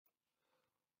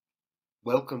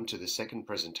Welcome to the second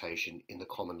presentation in the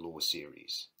Common Law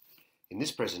series. In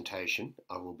this presentation,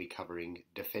 I will be covering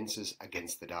defences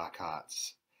against the dark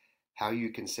arts, how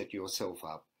you can set yourself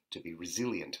up to be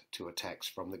resilient to attacks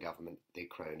from the government, their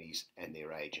cronies and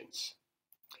their agents.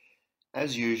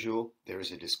 As usual, there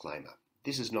is a disclaimer.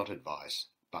 This is not advice,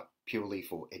 but purely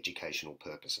for educational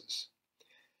purposes.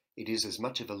 It is as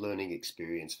much of a learning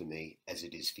experience for me as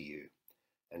it is for you,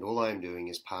 and all I am doing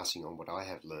is passing on what I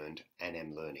have learned and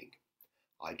am learning.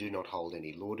 I do not hold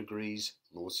any law degrees,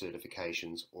 law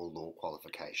certifications, or law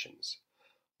qualifications.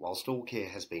 Whilst all care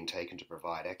has been taken to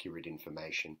provide accurate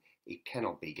information, it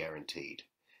cannot be guaranteed.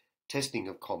 Testing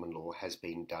of common law has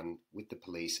been done with the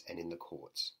police and in the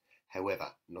courts. However,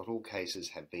 not all cases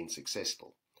have been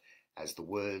successful, as the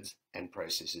words and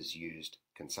processes used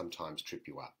can sometimes trip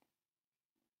you up.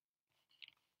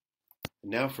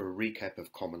 Now for a recap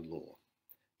of common law.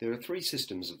 There are three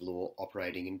systems of law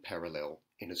operating in parallel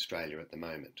in Australia at the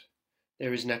moment.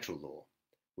 There is natural law,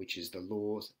 which is the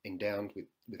laws endowed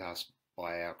with us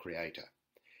by our Creator.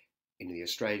 In the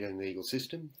Australian legal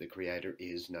system, the Creator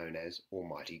is known as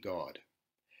Almighty God.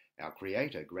 Our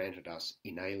Creator granted us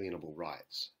inalienable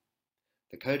rights.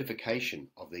 The codification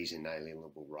of these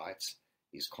inalienable rights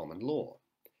is common law.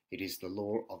 It is the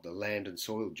law of the land and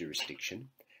soil jurisdiction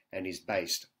and is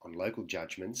based on local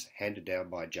judgments handed down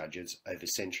by judges over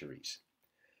centuries.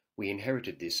 We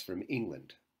inherited this from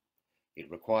England.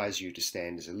 It requires you to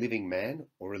stand as a living man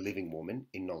or a living woman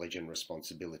in knowledge and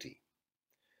responsibility.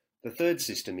 The third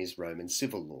system is Roman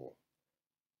civil law,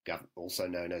 also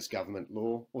known as government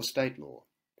law or state law.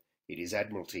 It is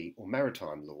admiralty or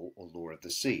maritime law or law of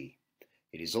the sea.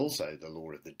 It is also the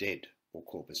law of the dead or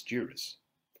corpus juris.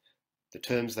 The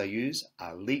terms they use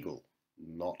are legal,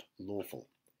 not lawful.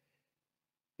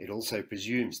 It also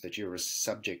presumes that you're a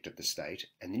subject of the state,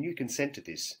 and then you consent to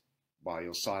this by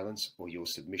your silence or your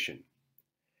submission.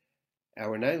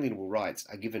 Our inalienable rights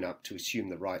are given up to assume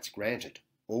the rights granted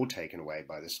or taken away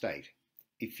by the state,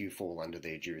 if you fall under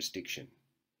their jurisdiction.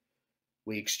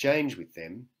 We exchange with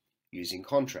them using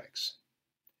contracts.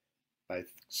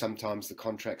 Sometimes the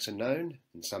contracts are known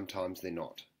and sometimes they're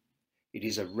not. It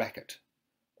is a racket,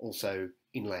 also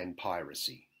inland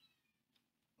piracy.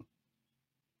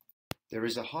 There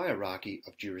is a hierarchy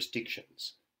of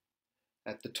jurisdictions.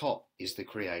 At the top is the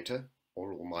Creator,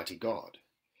 or Almighty God.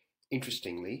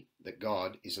 Interestingly, that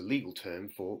God is a legal term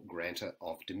for grantor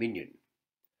of dominion.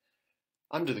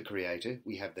 Under the Creator,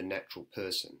 we have the natural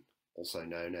person, also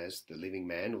known as the living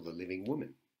man or the living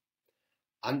woman.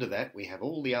 Under that, we have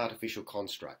all the artificial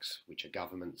constructs, which are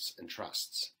governments and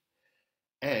trusts.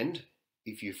 And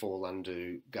if you fall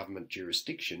under government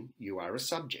jurisdiction, you are a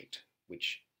subject,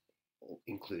 which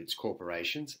includes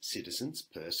corporations, citizens,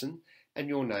 person, and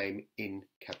your name in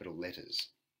capital letters.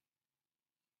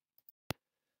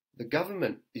 The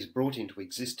government is brought into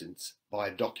existence by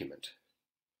a document.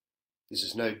 This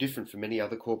is no different from any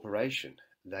other corporation.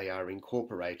 They are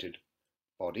incorporated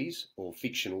bodies or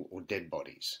fictional or dead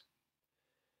bodies.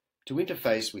 To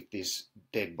interface with this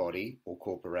dead body or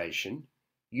corporation,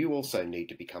 you also need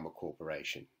to become a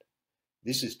corporation.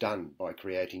 This is done by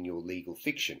creating your legal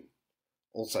fiction,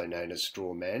 also known as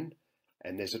Strawman,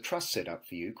 and there's a trust set up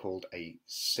for you called a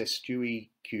Statute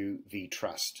QV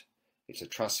trust. It's a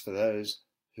trust for those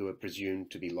who are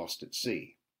presumed to be lost at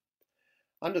sea.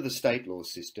 Under the state law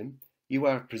system, you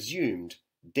are presumed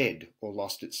dead or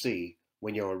lost at sea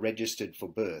when you are registered for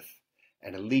birth,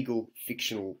 and a legal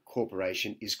fictional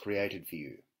corporation is created for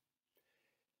you.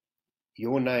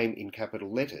 Your name in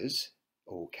capital letters,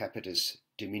 or capitis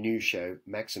diminutio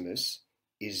maximus,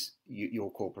 is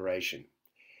your corporation.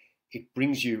 It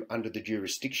brings you under the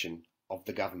jurisdiction of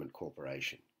the government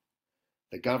corporation.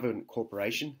 The government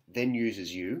corporation then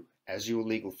uses you, as your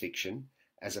legal fiction,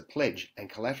 as a pledge and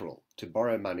collateral to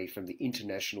borrow money from the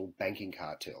international banking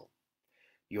cartel.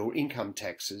 Your income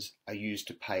taxes are used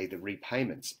to pay the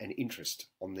repayments and interest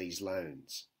on these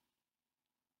loans.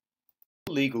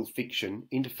 Legal fiction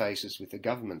interfaces with the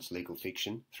government's legal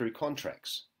fiction through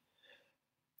contracts.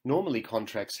 Normally,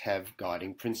 contracts have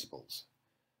guiding principles: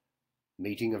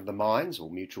 meeting of the minds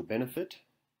or mutual benefit,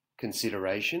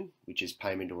 consideration, which is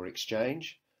payment or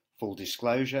exchange, full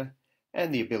disclosure,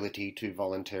 and the ability to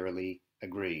voluntarily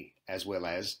agree, as well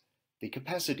as the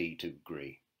capacity to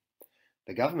agree.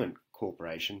 The government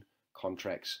corporation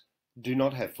contracts do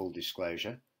not have full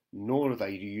disclosure, nor do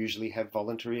they usually have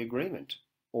voluntary agreement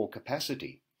or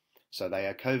capacity, so they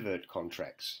are covert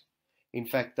contracts. In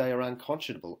fact, they are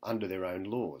unconscionable under their own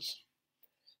laws.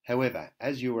 However,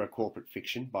 as you are a corporate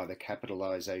fiction by the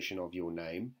capitalization of your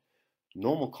name,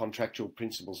 normal contractual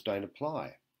principles don't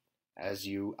apply, as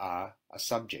you are a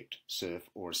subject, serf,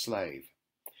 or a slave.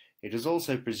 It is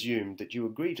also presumed that you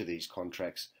agree to these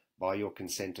contracts by your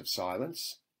consent of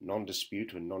silence,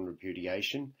 non-dispute and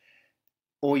non-repudiation,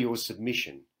 or your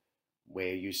submission,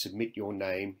 where you submit your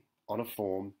name on a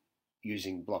form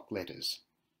using block letters.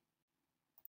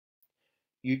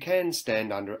 You can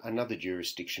stand under another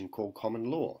jurisdiction called common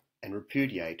law and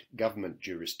repudiate government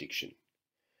jurisdiction.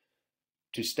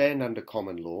 To stand under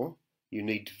common law, you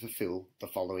need to fulfill the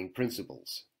following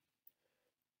principles.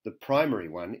 The primary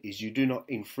one is you do not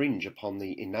infringe upon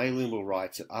the inalienable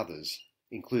rights of others,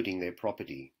 including their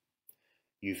property.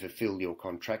 You fulfill your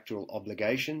contractual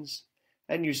obligations,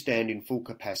 and you stand in full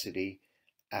capacity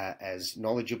as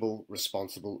knowledgeable,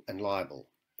 responsible, and liable.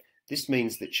 This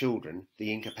means that children,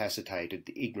 the incapacitated,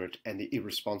 the ignorant, and the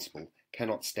irresponsible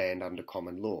cannot stand under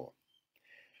common law.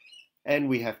 And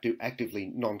we have to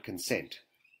actively non-consent,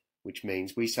 which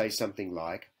means we say something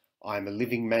like, I am a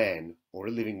living man or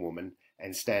a living woman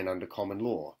and stand under common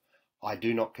law. I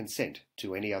do not consent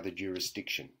to any other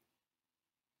jurisdiction.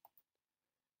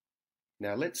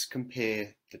 Now let's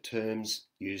compare the terms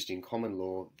used in common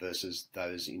law versus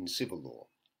those in civil law.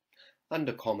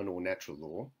 Under common or natural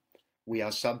law, we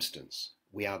are substance,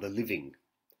 we are the living.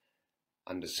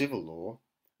 Under civil law,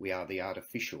 we are the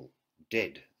artificial,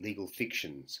 dead, legal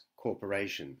fictions,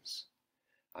 corporations.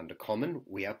 Under common,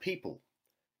 we are people,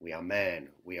 we are man,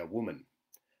 we are woman.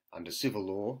 Under civil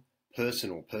law,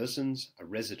 person or persons, a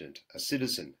resident, a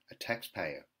citizen, a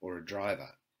taxpayer, or a driver.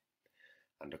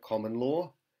 Under common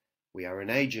law, we are an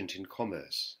agent in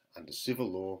commerce. Under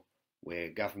civil law, we're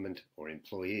government or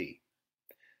employee.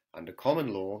 Under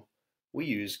common law, we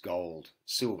use gold,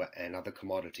 silver, and other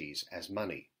commodities as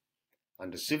money.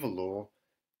 Under civil law,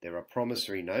 there are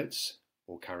promissory notes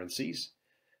or currencies,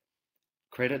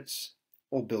 credits,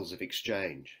 or bills of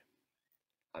exchange.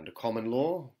 Under common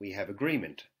law, we have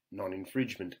agreement,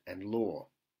 non-infringement, and law.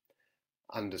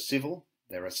 Under civil,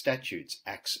 there are statutes,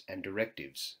 acts, and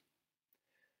directives.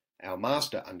 Our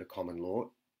master under common law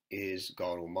is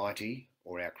God Almighty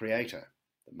or our Creator.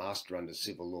 The master under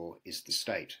civil law is the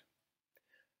state.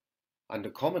 Under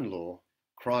common law,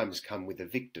 crimes come with a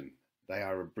victim. They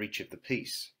are a breach of the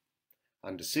peace.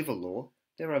 Under civil law,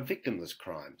 there are victimless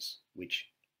crimes, which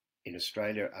in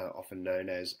Australia are often known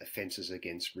as offences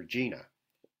against Regina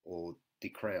or the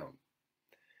Crown.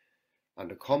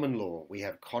 Under common law, we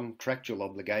have contractual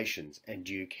obligations and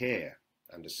due care.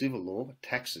 Under civil law,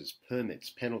 taxes, permits,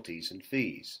 penalties, and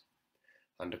fees.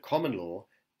 Under common law,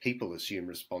 people assume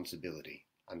responsibility.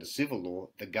 Under civil law,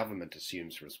 the government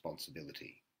assumes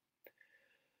responsibility.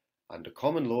 Under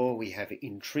common law, we have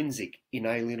intrinsic,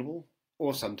 inalienable,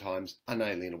 or sometimes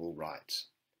unalienable rights.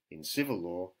 In civil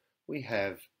law, we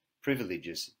have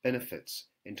privileges, benefits,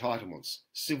 entitlements,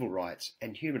 civil rights,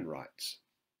 and human rights.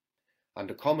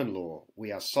 Under common law,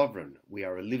 we are sovereign, we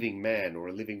are a living man or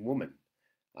a living woman.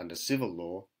 Under civil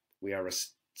law, we are a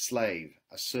slave,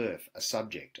 a serf, a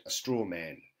subject, a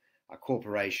strawman, a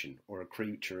corporation, or a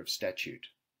creature of statute.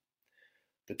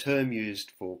 The term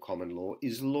used for common law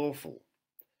is lawful.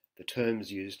 The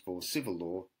terms used for civil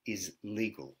law is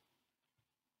legal.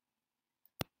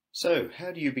 So,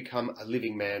 how do you become a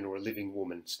living man or a living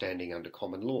woman standing under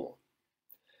common law?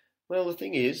 Well, the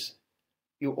thing is,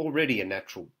 you're already a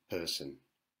natural person,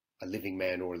 a living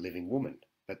man or a living woman,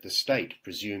 but the state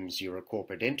presumes you're a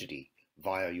corporate entity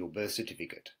via your birth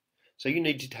certificate. So you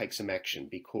need to take some action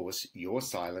because your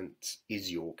silence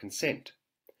is your consent.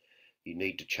 You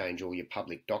need to change all your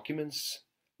public documents,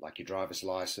 like your driver's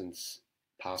license,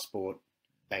 passport,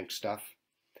 bank stuff.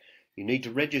 You need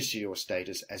to register your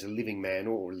status as a living man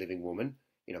or a living woman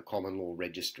in a common law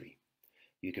registry.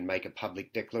 You can make a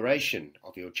public declaration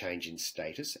of your change in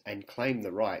status and claim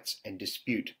the rights and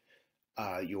dispute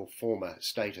your former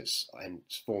status and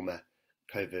former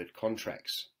covert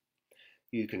contracts.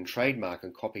 You can trademark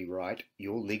and copyright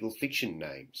your legal fiction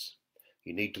names.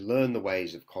 You need to learn the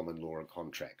ways of common law and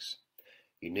contracts.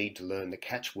 You need to learn the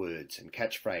catchwords and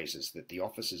catchphrases that the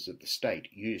officers of the state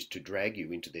use to drag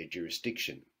you into their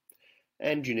jurisdiction.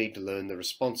 And you need to learn the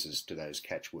responses to those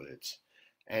catchwords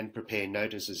and prepare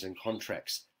notices and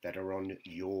contracts that are on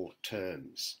your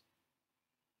terms.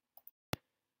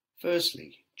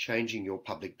 Firstly, changing your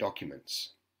public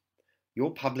documents.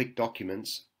 Your public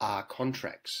documents are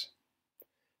contracts.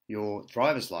 Your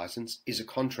driver's license is a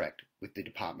contract with the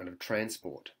Department of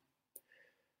Transport.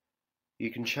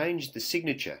 You can change the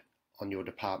signature on your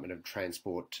Department of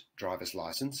Transport driver's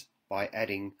license by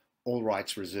adding all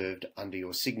rights reserved under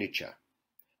your signature.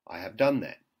 I have done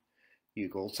that. You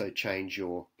can also change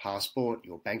your passport,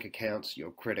 your bank accounts,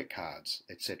 your credit cards,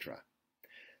 etc.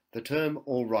 The term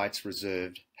all rights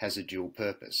reserved has a dual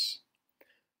purpose.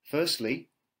 Firstly,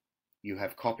 you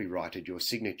have copyrighted your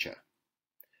signature,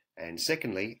 And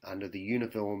secondly, under the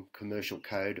Uniform Commercial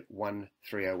Code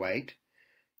 1308,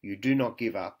 you do not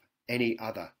give up any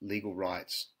other legal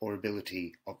rights or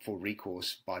ability for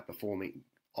recourse by performing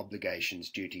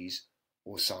obligations, duties,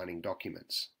 or signing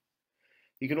documents.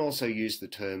 You can also use the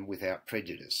term without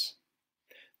prejudice.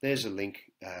 There's a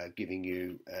link giving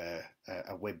you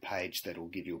a web page that will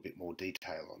give you a bit more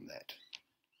detail on that.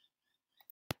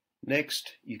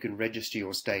 Next, you can register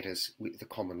your status with the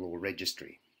Common Law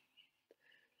Registry.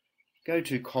 Go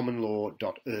to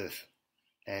commonlaw.earth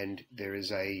and there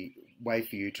is a way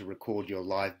for you to record your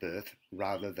live birth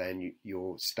rather than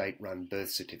your state-run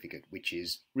birth certificate, which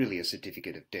is really a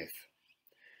certificate of death.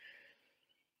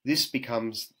 This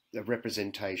becomes a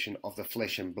representation of the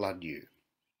flesh and blood you.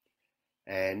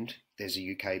 And there's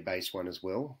a UK-based one as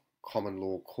well,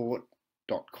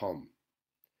 commonlawcourt.com.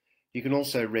 You can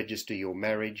also register your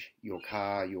marriage, your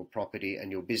car, your property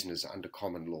and your business under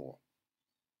common law.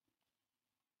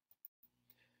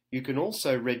 You can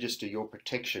also register your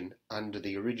protection under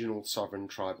the original Sovereign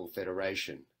Tribal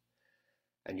Federation,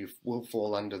 and you will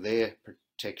fall under their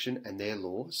protection and their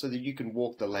law so that you can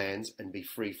walk the lands and be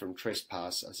free from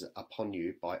trespass upon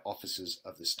you by officers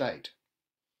of the state.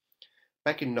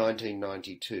 Back in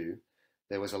 1992,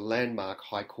 there was a landmark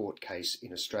High Court case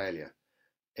in Australia,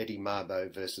 Eddie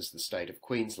Mabo versus the State of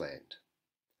Queensland.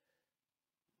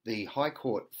 The High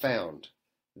Court found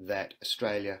that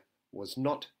Australia was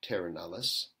not terra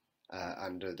nullius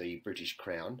under the British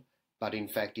Crown, but in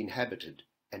fact inhabited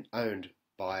and owned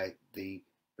by the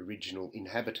original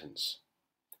inhabitants.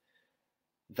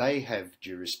 They have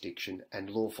jurisdiction and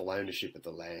lawful ownership of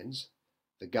the lands.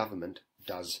 The government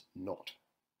does not.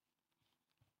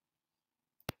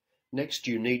 Next,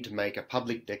 you need to make a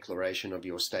public declaration of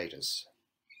your status.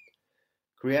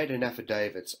 Create an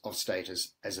affidavit of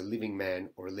status as a living man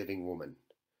or a living woman,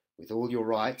 with all your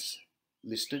rights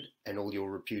listed and all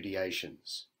your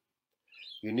repudiations.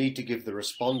 You need to give the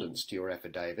respondents to your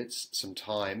affidavits some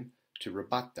time to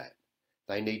rebut that.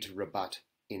 They need to rebut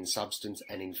in substance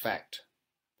and in fact.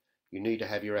 You need to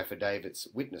have your affidavits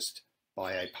witnessed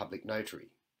by a public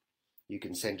notary. You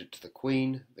can send it to the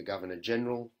Queen, the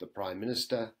Governor-General, the Prime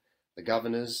Minister, the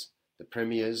Governors, the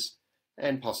Premiers,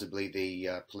 and possibly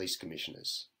the police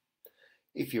commissioners.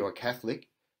 If you're a Catholic,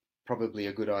 probably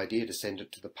a good idea to send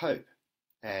it to the Pope,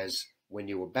 as when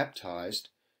you were baptized,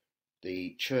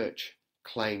 the Church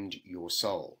claimed your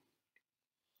soul.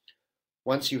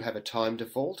 Once you have a time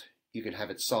default, you can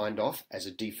have it signed off as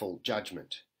a default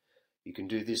judgment. You can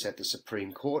do this at the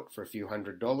Supreme Court for a few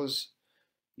 $100s.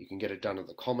 You can get it done at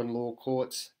the common law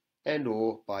courts and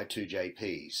or by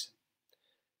 2JPs.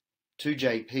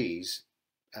 2JPs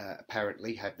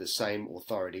apparently have the same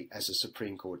authority as a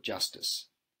Supreme Court Justice.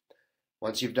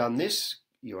 Once you've done this,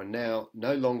 you are now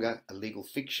no longer a legal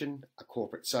fiction, a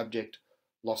corporate subject,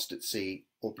 lost at sea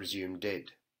or presumed dead.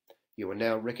 You are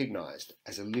now recognised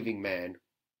as a living man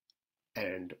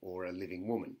and or a living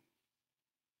woman.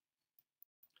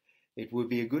 It would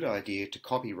be a good idea to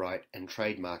copyright and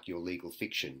trademark your legal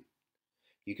fiction.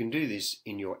 You can do this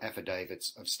in your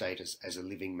affidavits of status as a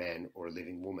living man or a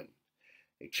living woman.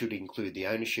 It should include the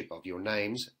ownership of your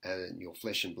names and your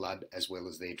flesh and blood as well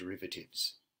as their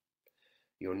derivatives.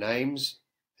 Your names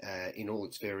in all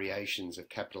its variations of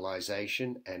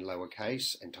capitalization and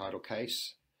lowercase and title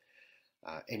case,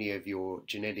 any of your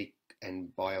genetic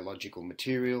and biological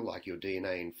material like your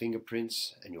DNA and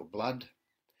fingerprints and your blood,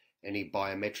 any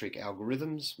biometric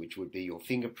algorithms which would be your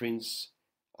fingerprints,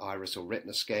 iris or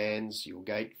retina scans, your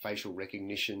gait, facial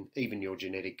recognition, even your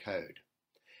genetic code.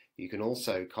 You can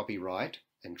also copyright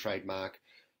and trademark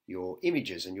your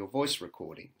images and your voice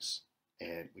recordings,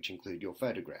 which include your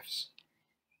photographs.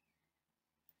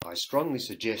 I strongly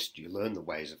suggest you learn the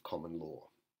ways of common law.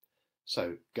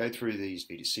 So go through these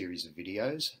series of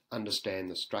videos,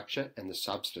 understand the structure and the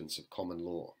substance of common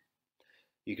law.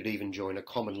 You could even join a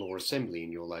common law assembly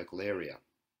in your local area.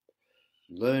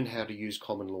 Learn how to use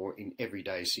common law in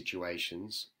everyday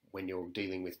situations when you're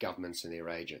dealing with governments and their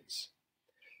agents.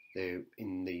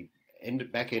 In the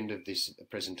back end of this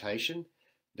presentation,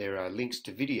 there are links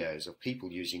to videos of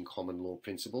people using common law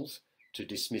principles to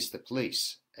dismiss the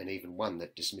police, and even one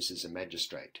that dismisses a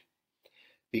magistrate.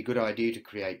 Be a good idea to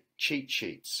create cheat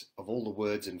sheets of all the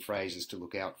words and phrases to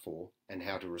look out for and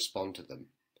how to respond to them.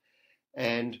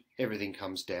 And everything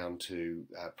comes down to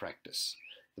practice.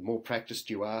 The more practiced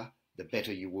you are, the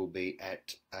better you will be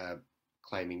at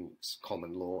claiming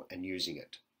common law and using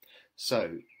it.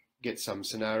 So get some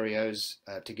scenarios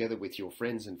together with your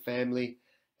friends and family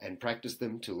and practice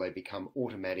them till they become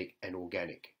automatic and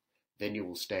organic. Then you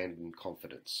will stand in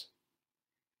confidence.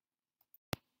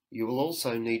 You will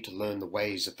also need to learn the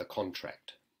ways of the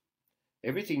contract.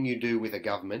 Everything you do with a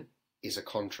government is a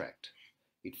contract.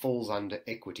 It falls under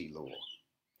equity law.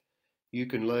 You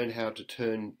can learn how to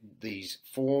turn these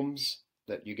forms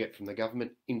that you get from the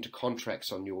government into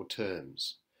contracts on your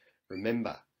terms.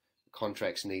 Remember,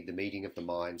 contracts need the meeting of the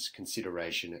minds,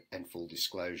 consideration, and full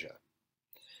disclosure.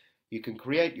 You can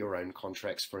create your own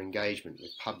contracts for engagement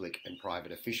with public and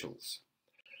private officials.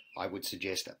 I would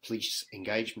suggest a police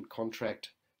engagement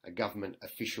contract, a government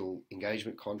official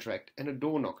engagement contract, and a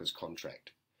door knocker's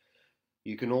contract.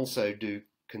 You can also do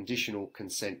conditional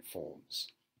consent forms.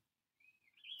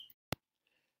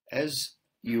 As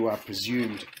you are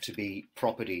presumed to be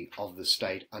property of the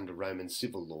state under Roman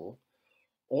civil law,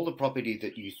 all the property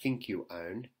that you think you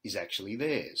own is actually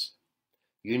theirs.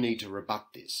 You need to rebut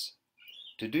this.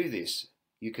 To do this,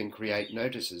 you can create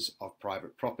notices of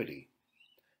private property.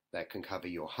 That can cover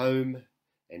your home,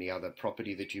 any other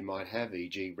property that you might have,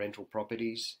 e.g. rental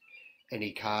properties,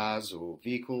 any cars or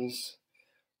vehicles,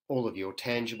 all of your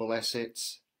tangible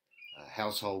assets,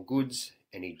 household goods,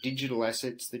 any digital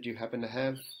assets that you happen to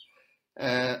have,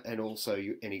 and also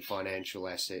any financial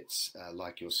assets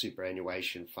like your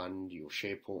superannuation fund, your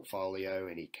share portfolio,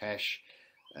 any cash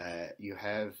you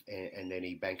have, and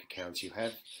any bank accounts you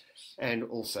have, and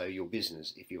also your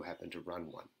business if you happen to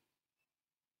run one.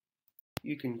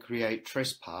 You can create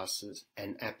trespasses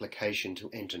and application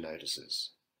to enter notices.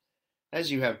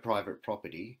 As you have private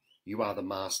property, you are the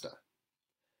master.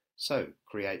 So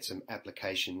create some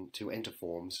application to enter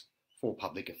forms for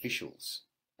public officials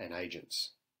and agents.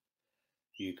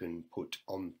 You can put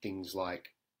on things like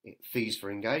fees for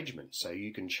engagement, so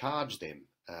you can charge them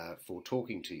for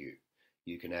talking to you.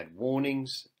 You can add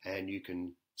warnings, and you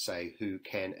can say who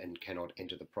can and cannot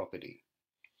enter the property.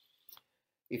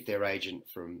 If they're agent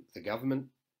from the government,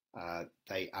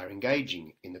 they are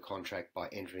engaging in the contract by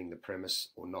entering the premise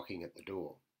or knocking at the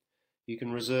door. You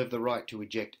can reserve the right to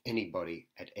eject anybody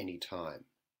at any time.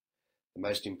 The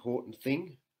most important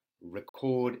thing,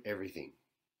 record everything.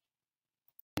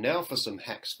 Now for some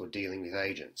hacks for dealing with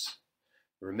agents.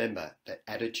 Remember that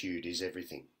attitude is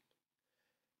everything.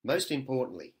 Most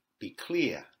importantly, be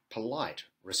clear, polite,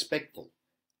 respectful,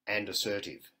 and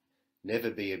assertive.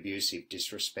 Never be abusive,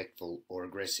 disrespectful, or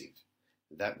aggressive.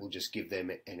 That will just give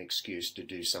them an excuse to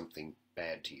do something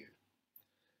bad to you.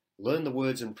 Learn the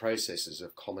words and processes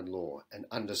of common law and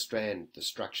understand the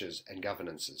structures and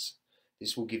governances.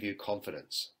 This will give you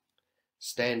confidence.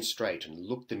 Stand straight and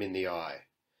look them in the eye.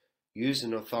 Use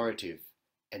an authoritative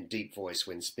and deep voice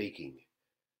when speaking.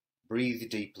 Breathe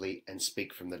deeply and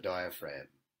speak from the diaphragm.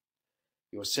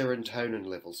 Your serotonin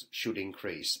levels should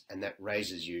increase, and that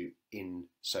raises you in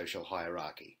social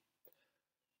hierarchy.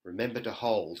 Remember to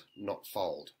hold, not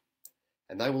fold,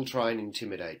 and they will try and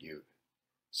intimidate you.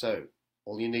 So,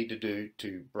 all you need to do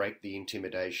to break the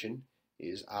intimidation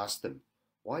is ask them,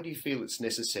 why do you feel it's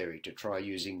necessary to try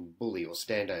using bully or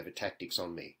standover tactics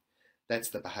on me? That's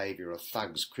the behaviour of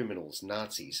thugs, criminals,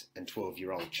 Nazis, and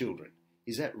 12-year-old children.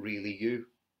 Is that really you?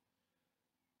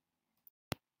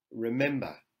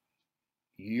 Remember,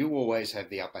 you always have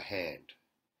the upper hand.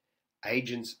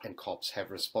 Agents and cops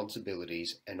have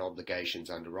responsibilities and obligations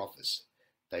under office.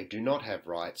 They do not have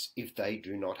rights if they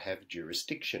do not have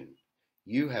jurisdiction.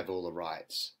 You have all the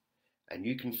rights, and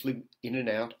you can flip in and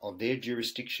out of their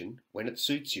jurisdiction when it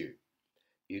suits you.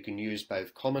 You can use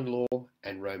both common law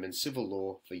and Roman civil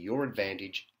law for your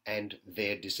advantage and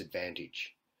their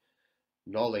disadvantage.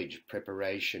 Knowledge,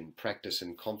 preparation, practice,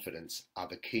 and confidence are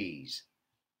the keys.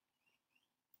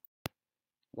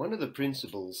 One of the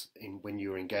principles when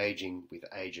you're engaging with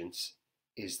agents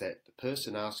is that the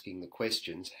person asking the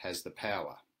questions has the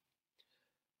power.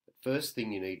 The first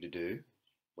thing you need to do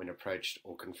when approached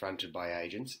or confronted by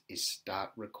agents is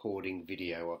start recording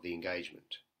video of the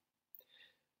engagement.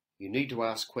 You need to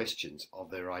ask questions of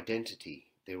their identity,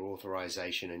 their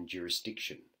authorization and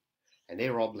jurisdiction, and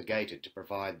they're obligated to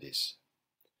provide this.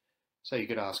 So you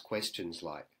could ask questions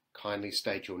like, kindly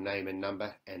state your name and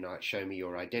number and show me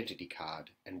your identity card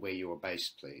and where you are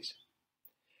based, please.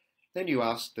 Then you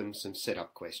ask them some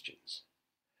setup questions.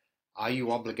 Are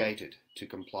you obligated to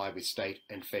comply with state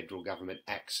and federal government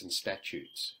acts and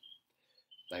statutes?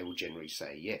 They will generally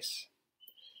say yes.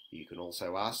 You can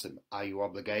also ask them, are you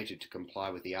obligated to comply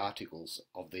with the articles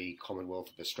of the Commonwealth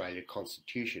of Australia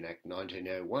Constitution Act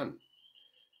 1901?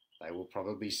 They will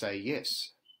probably say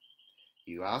yes.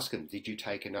 You ask them, did you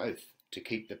take an oath to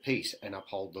keep the peace and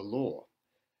uphold the law,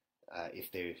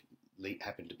 if they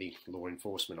happen to be law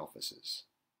enforcement officers?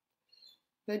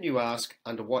 Then you ask,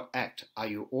 under what act are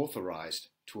you authorised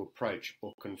to approach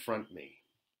or confront me?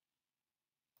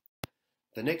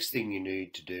 The next thing you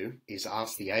need to do is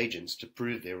ask the agents to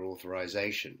prove their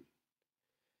authorisation.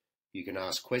 You can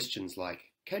ask questions like,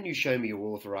 can you show me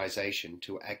your authorization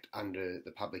to act under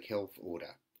the public health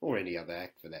order, or any other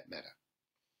act for that matter?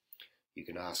 You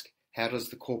can ask, how does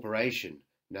the corporation,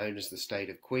 known as the State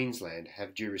of Queensland,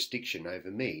 have jurisdiction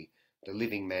over me, the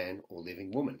living man or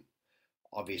living woman?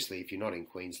 Obviously, if you're not in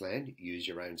Queensland, use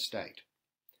your own state.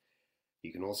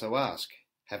 You can also ask,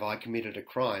 have I committed a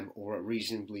crime or are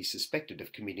reasonably suspected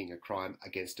of committing a crime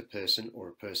against a person or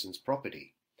a person's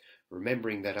property?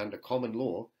 Remembering that under common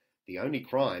law, the only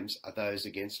crimes are those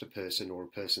against a person or a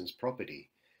person's property.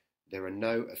 There are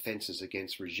no offences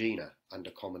against Regina under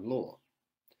common law.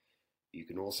 You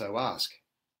can also ask,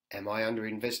 am I under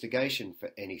investigation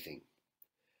for anything?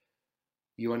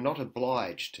 You are not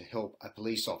obliged to help a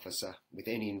police officer with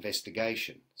any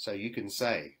investigation, so you can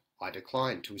say, I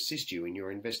decline to assist you in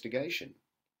your investigation.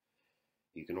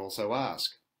 You can also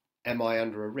ask, am I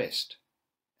under arrest?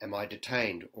 Am I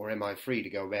detained or am I free to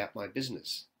go about my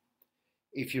business?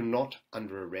 If you're not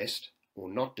under arrest or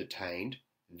not detained,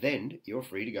 then you're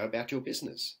free to go about your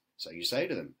business. So you say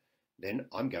to them, then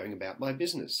I'm going about my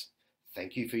business.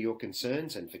 Thank you for your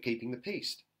concerns and for keeping the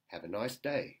peace. Have a nice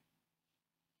day.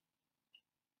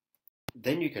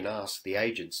 Then you can ask the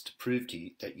agents to prove to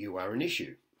you that you are an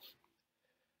issue.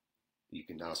 You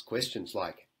can ask questions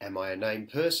like, am I a named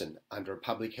person under a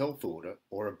public health order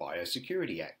or a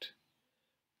biosecurity act?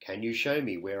 Can you show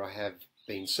me where I have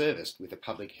been serviced with a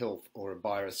public health or a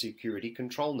biosecurity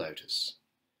control notice?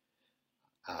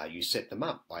 You set them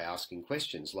up by asking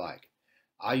questions like,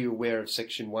 are you aware of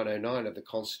Section 109 of the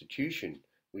Constitution,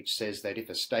 which says that if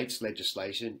a state's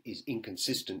legislation is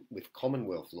inconsistent with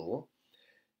Commonwealth law,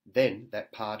 then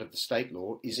that part of the state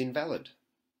law is invalid?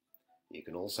 You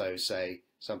can also say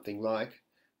something like,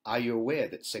 are you aware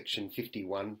that Section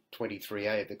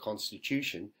 51(23)(a) of the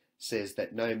Constitution says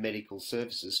that no medical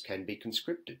services can be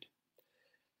conscripted?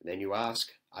 And then you ask,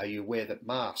 are you aware that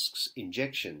masks,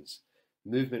 injections,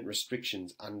 movement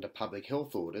restrictions under public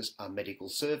health orders are medical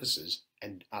services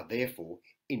and are therefore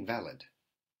invalid?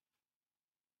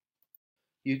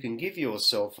 You can give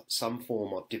yourself some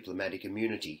form of diplomatic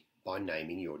immunity by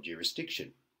naming your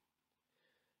jurisdiction.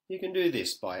 You can do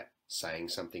this by saying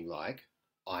something like,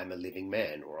 I'm a living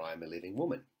man or I'm a living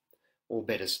woman. Or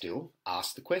better still,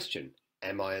 ask the question,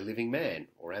 am I a living man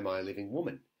or am I a living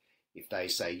woman? If they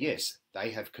say yes, they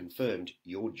have confirmed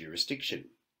your jurisdiction.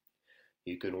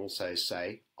 You can also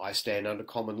say, I stand under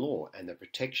common law and the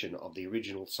protection of the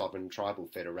original sovereign tribal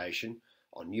federation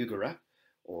on Yugara,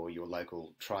 or your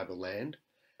local tribal land,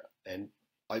 and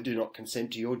I do not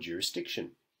consent to your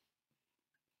jurisdiction.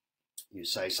 You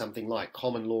say something like,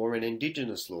 common law and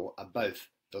indigenous law are both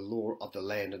the law of the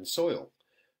land and soil.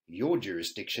 Your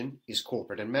jurisdiction is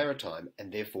corporate and maritime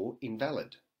and therefore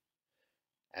invalid.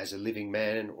 As a living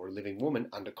man or a living woman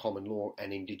under common law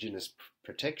and indigenous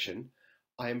protection,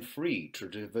 I am free to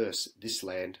traverse this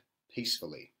land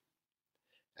peacefully.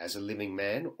 As a living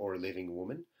man or a living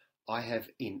woman, I have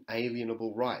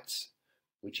inalienable rights,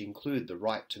 which include the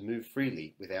right to move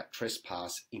freely without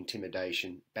trespass,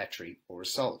 intimidation, battery, or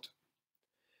assault.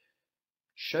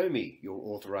 Show me your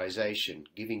authorization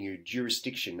giving you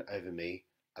jurisdiction over me,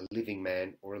 a living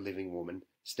man or a living woman,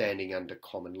 standing under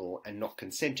common law and not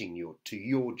consenting to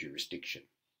your jurisdiction.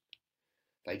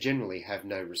 They generally have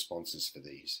no responses for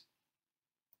these.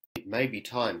 It may be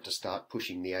time to start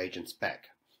pushing the agents back.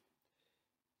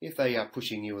 If they are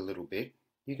pushing you a little bit,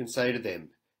 you can say to them,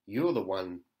 you're the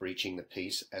one breaching the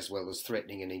peace as well as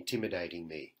threatening and intimidating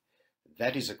me.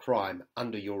 That is a crime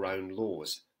under your own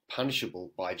laws,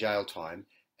 punishable by jail time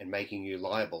and making you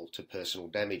liable to personal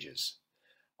damages.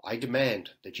 I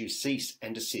demand that you cease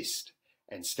and desist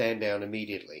and stand down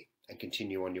immediately and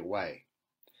continue on your way.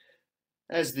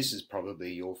 As this is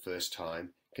probably your first time,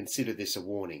 consider this a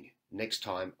warning. Next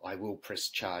time I will press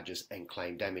charges and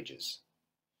claim damages.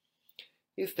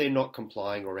 If they're not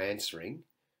complying or answering,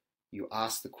 you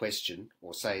ask the question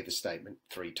or say the statement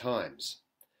 3 times.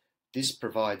 This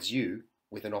provides you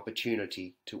with an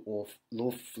opportunity to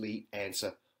lawfully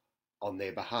answer on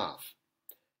their behalf,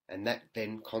 and that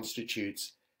then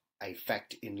constitutes a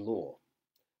fact in law.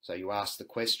 So you ask the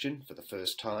question for the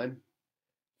first time,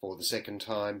 for the second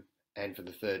time, and for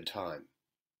the third time.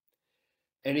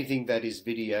 Anything that is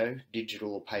video,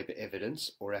 digital or paper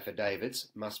evidence or affidavits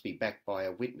must be backed by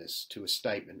a witness to a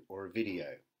statement or a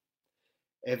video.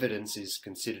 Evidence is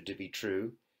considered to be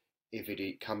true if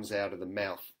it comes out of the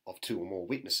mouth of 2 or more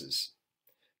witnesses.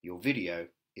 Your video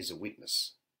is a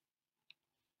witness.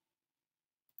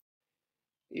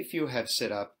 If you have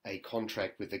set up a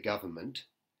contract with the government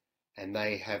and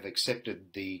they have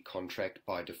accepted the contract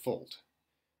by default,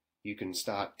 you can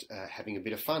start having a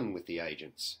bit of fun with the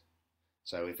agents.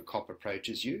 So if a cop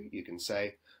approaches you, you can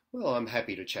say, Well, I'm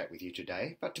happy to chat with you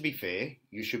today, but to be fair,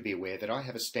 you should be aware that I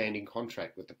have a standing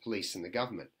contract with the police and the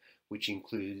government, which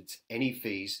includes any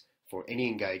fees for any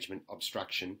engagement,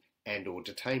 obstruction and/or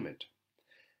detainment.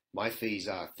 My fees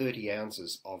are 30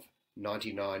 ounces of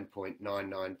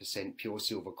 99.99% pure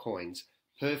silver coins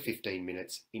per 15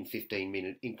 minutes in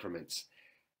 15-minute increments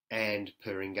and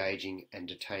per engaging and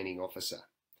detaining officer.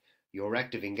 Your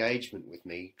active engagement with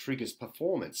me triggers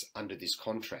performance under this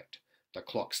contract. The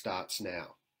clock starts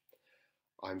now.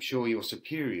 I'm sure your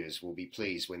superiors will be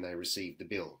pleased when they receive the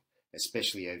bill,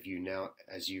 especially as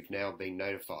you've now been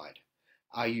notified.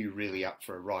 Are you really up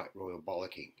for a right royal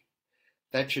bollocking?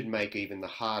 That should make even the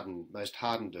most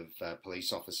hardened of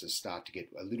police officers start to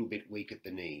get a little bit weak at the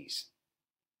knees.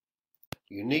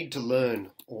 You need to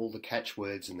learn all the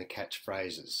catchwords and the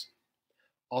catchphrases.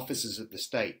 Officers of the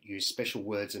state use special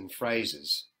words and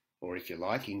phrases, or if you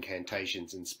like,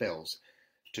 incantations and spells,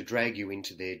 to drag you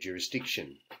into their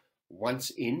jurisdiction. Once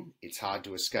in, it's hard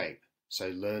to escape, so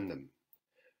learn them.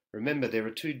 Remember, there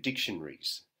are two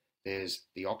dictionaries. There's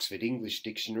the Oxford English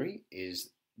Dictionary,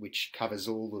 which covers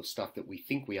all the stuff that we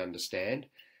think we understand,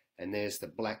 and there's the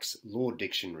Black's Law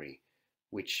Dictionary,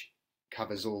 which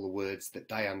covers all the words that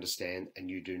they understand and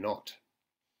you do not.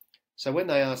 So when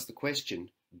they ask the question,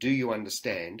 do you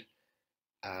understand?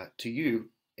 To you,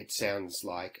 it sounds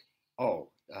like,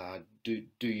 do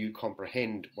you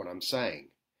comprehend what I'm saying?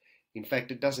 In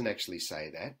fact, it doesn't actually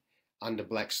say that. Under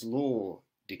Black's Law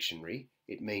Dictionary,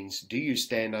 it means, do you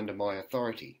stand under my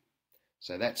authority?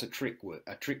 So that's a trick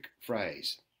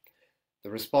phrase. The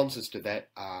responses to that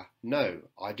are, no,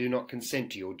 I do not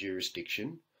consent to your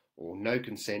jurisdiction, or no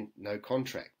consent, no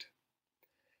contract.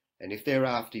 And if they're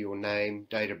after your name,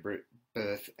 date of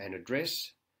birth and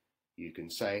address, you can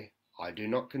say, I do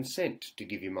not consent to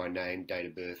give you my name, date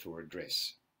of birth or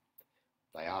address.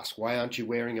 They ask, why aren't you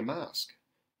wearing a mask?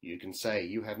 You can say,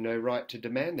 you have no right to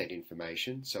demand that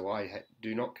information, so I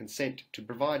do not consent to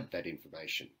provide that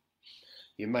information.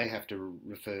 You may have to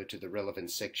refer to the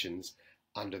relevant sections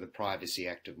under the Privacy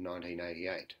Act of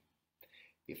 1988.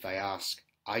 If they ask,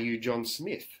 are you John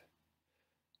Smith?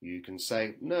 You can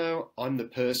say, no, I'm the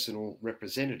personal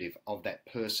representative of that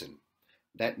person.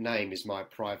 That name is my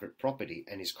private property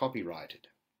and is copyrighted.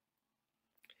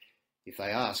 If they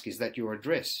ask, is that your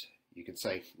address? You can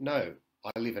say, no,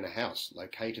 I live in a house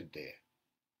located there.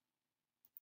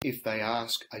 If they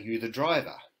ask, are you the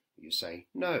driver? You say,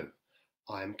 no,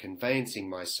 I am conveyancing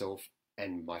myself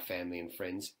and my family and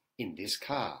friends in this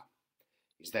car.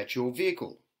 Is that your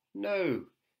vehicle? No,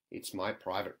 it's my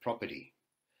private property.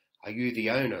 Are you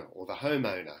the owner or the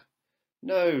homeowner?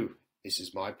 No, this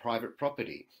is my private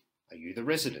property. Are you the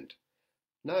resident?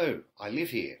 No, I live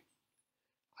here.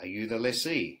 Are you the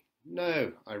lessee?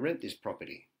 No, I rent this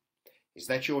property. Is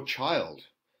that your child?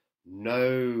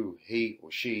 No, he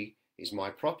or she is my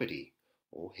property,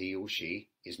 or he or she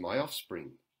is my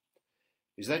offspring.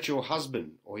 Is that your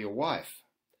husband or your wife?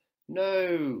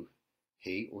 No,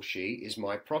 he or she is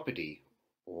my property,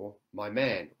 or my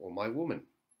man or my woman.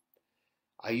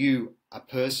 Are you a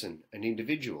person, an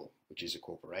individual, which is a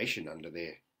corporation under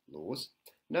their laws?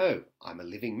 No, I'm a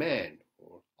living man,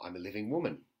 or I'm a living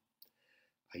woman.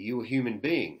 Are you a human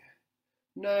being?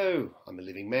 No, I'm a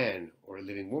living man or a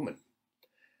living woman.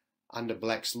 Under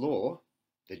Black's law,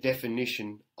 the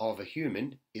definition of a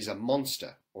human is a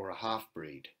monster or a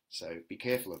half-breed, so be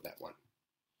careful of that one.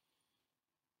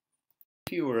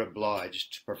 If you are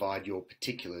obliged to provide your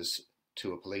particulars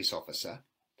to a police officer,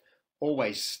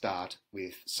 always start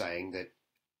with saying that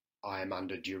I am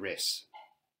under duress.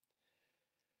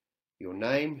 Your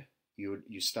name,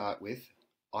 you start with,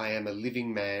 I am a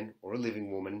living man or a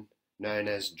living woman known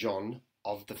as John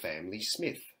of the family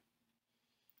Smith.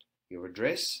 Your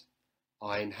address,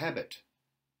 I inhabit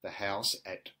the house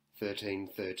at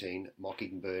 1313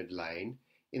 Mockingbird Lane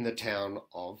in the town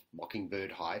of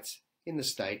Mockingbird Heights in the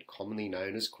state commonly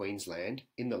known as Queensland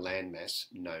in the landmass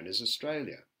known as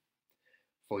Australia.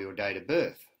 For your date of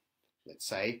birth, let's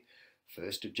say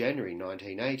 1st of January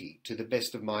 1980, to the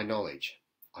best of my knowledge.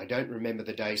 I don't remember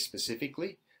the day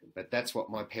specifically, but that's what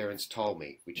my parents told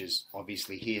me, which is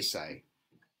obviously hearsay.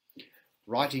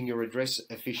 Writing your address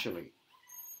officially.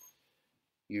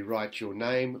 You write your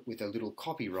name with a little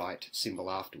copyright symbol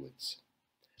afterwards.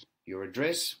 Your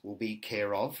address will be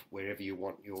care of wherever you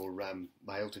want your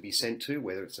mail to be sent to,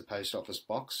 whether it's a post office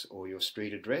box or your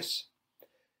street address.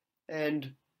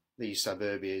 And the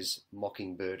suburb is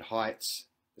Mockingbird Heights,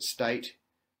 the state,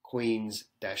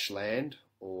 Queens-land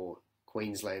or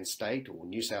Queensland State or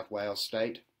New South Wales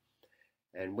State.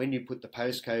 And when you put the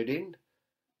postcode in,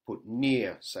 put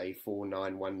near, say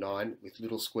 4919, with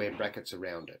little square brackets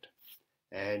around it.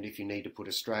 And if you need to put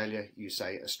Australia, you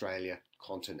say Australia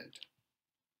continent.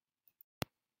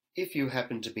 If you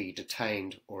happen to be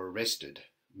detained or arrested,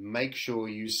 make sure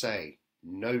you say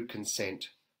no consent,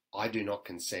 I do not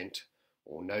consent,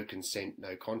 or no consent,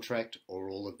 no contract, or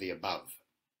all of the above.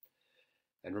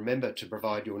 And remember to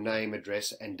provide your name,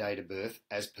 address, and date of birth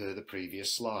as per the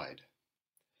previous slide.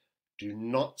 Do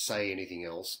not say anything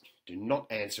else, do not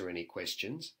answer any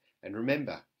questions, and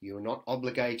remember, you are not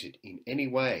obligated in any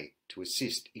way to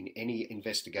assist in any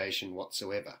investigation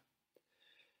whatsoever.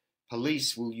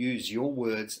 Police will use your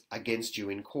words against you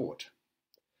in court.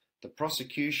 The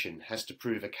prosecution has to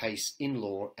prove a case in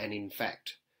law and in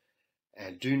fact,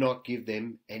 and do not give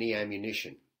them any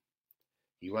ammunition.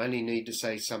 You only need to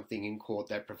say something in court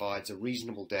that provides a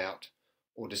reasonable doubt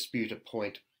or dispute a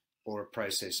point or a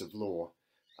process of law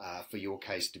for your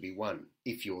case to be won,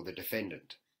 if you're the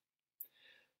defendant.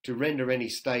 To render any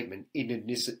statement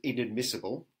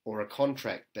inadmissible or a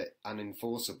contract that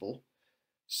unenforceable,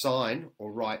 sign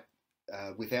or write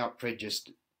without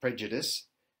prejudice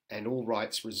and all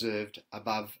rights reserved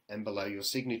above and below your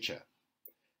signature.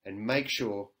 And make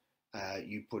sure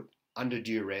you put under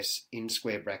duress in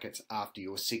square brackets after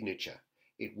your signature.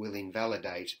 It will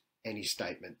invalidate any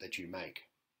statement that you make.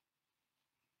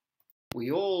 We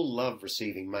all love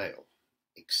receiving mail,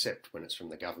 except when it's from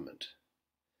the government.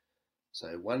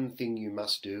 So one thing you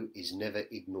must do is never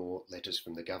ignore letters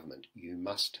from the government. You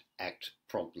must act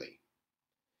promptly.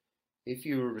 If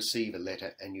you receive a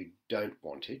letter and you don't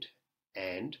want it,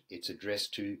 and it's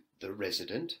addressed to the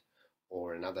resident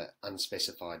or another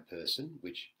unspecified person,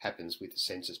 which happens with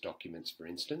census documents, for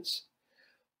instance,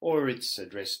 or it's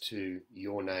addressed to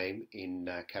your name in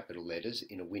capital letters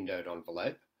in a windowed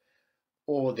envelope,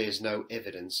 or there's no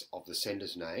evidence of the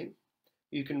sender's name,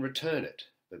 you can return it,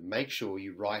 but make sure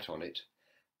you write on it,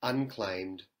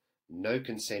 unclaimed, no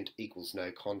consent equals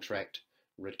no contract,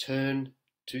 return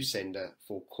to sender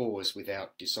for cause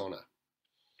without dishonour.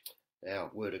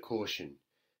 Now, word of caution,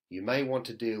 you may want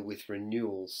to deal with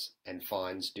renewals and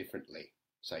fines differently,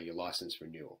 so your licence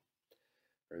renewal.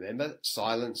 Remember,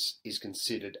 silence is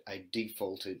considered a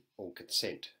defaulted or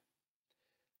consent.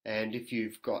 And if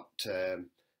you've got,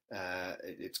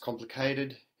 it's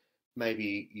complicated,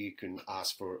 maybe you can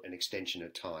ask for an extension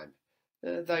of time.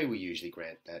 They will usually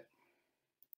grant that.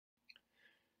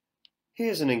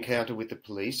 Here's an encounter with the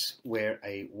police where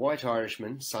a white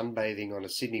Irishman sunbathing on a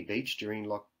Sydney beach during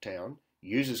lockdown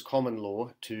uses common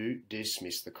law to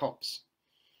dismiss the cops.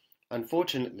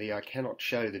 Unfortunately, I cannot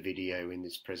show the video in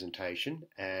this presentation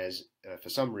as for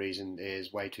some reason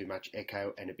there's way too much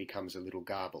echo and it becomes a little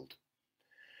garbled.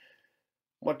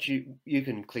 What you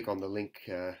can click on the link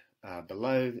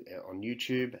below on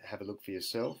YouTube, have a look for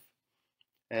yourself,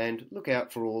 and look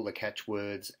out for all the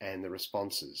catchwords and the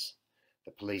responses.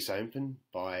 The police open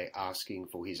by asking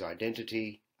for his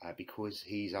identity because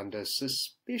he's under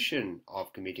suspicion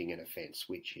of committing an offence,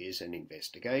 which is an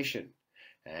investigation.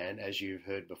 And as you've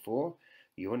heard before,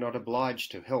 you are not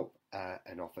obliged to help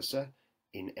an officer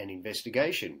in an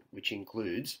investigation, which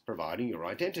includes providing your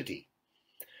identity.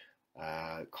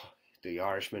 The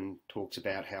Irishman talks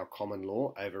about how common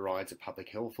law overrides a public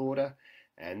health order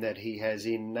and that he has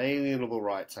inalienable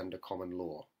rights under common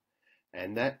law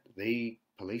and that the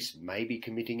police may be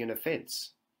committing an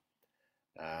offence.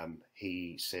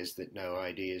 He says that no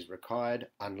ID is required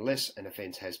unless an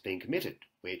offence has been committed,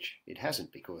 which it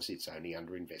hasn't because it's only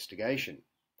under investigation.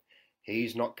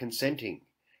 He's not consenting,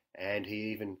 and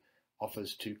he even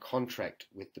offers to contract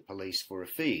with the police for a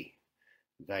fee.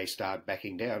 They start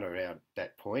backing down around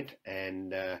that point,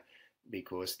 and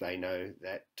because they know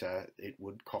that it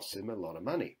would cost them a lot of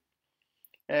money.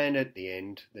 And at the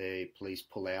end, the police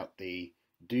pull out the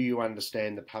 "Do you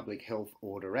understand the Public Health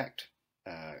Order Act?"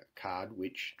 card,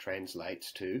 which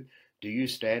translates to "Do you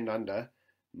stand under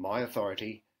my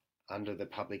authority under the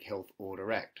Public Health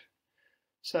Order Act?"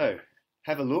 So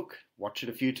have a look, watch it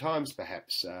a few times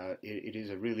perhaps. It is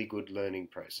a really good learning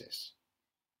process.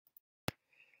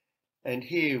 And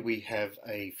here we have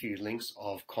a few links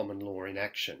of common law in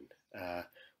action.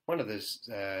 One of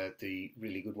the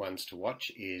really good ones to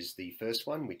watch is the first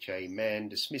one, which a man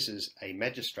dismisses a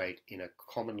magistrate in a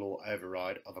common law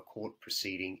override of a court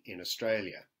proceeding in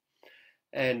Australia.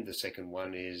 And the second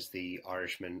one is the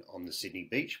Irishman on the Sydney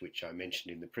beach, which I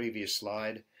mentioned in the previous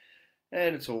slide.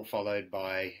 And it's all followed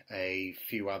by a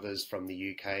few others from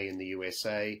the UK and the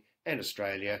USA and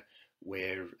Australia,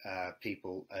 where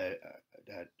people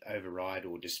override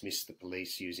or dismiss the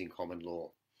police using common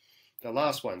law. The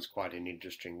last one's quite an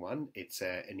interesting one. It's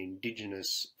an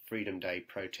Indigenous Freedom Day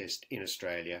protest in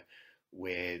Australia,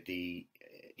 where the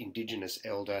Indigenous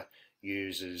elder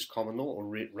uses common law,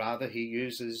 or rather he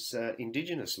uses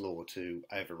Indigenous law to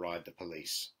override the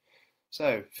police.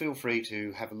 So feel free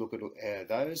to have a look at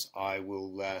those. I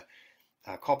will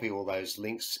copy all those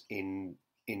links in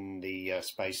the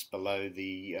space below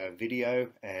the video,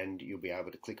 and you'll be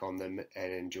able to click on them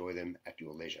and enjoy them at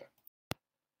your leisure.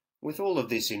 With all of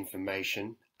this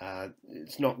information,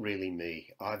 it's not really me.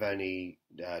 I've only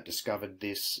discovered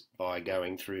this by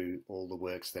going through all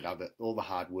the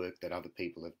hard work that other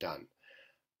people have done.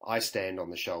 I stand on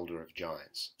the shoulder of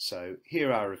giants. So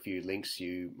here are a few links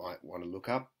you might want to look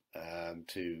up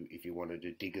if you wanted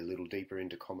to dig a little deeper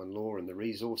into common law and the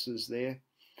resources there.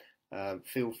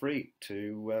 Feel free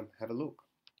to have a look.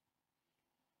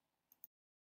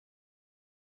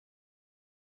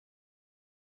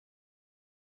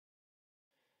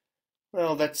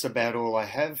 Well, that's about all I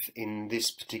have in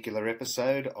this particular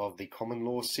episode of the Common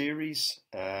Law series.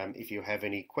 If you have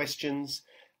any questions,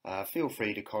 feel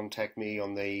free to contact me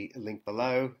on the link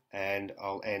below, and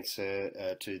I'll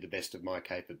answer to the best of my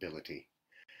capability.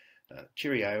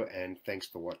 Cheerio, and thanks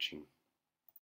for watching.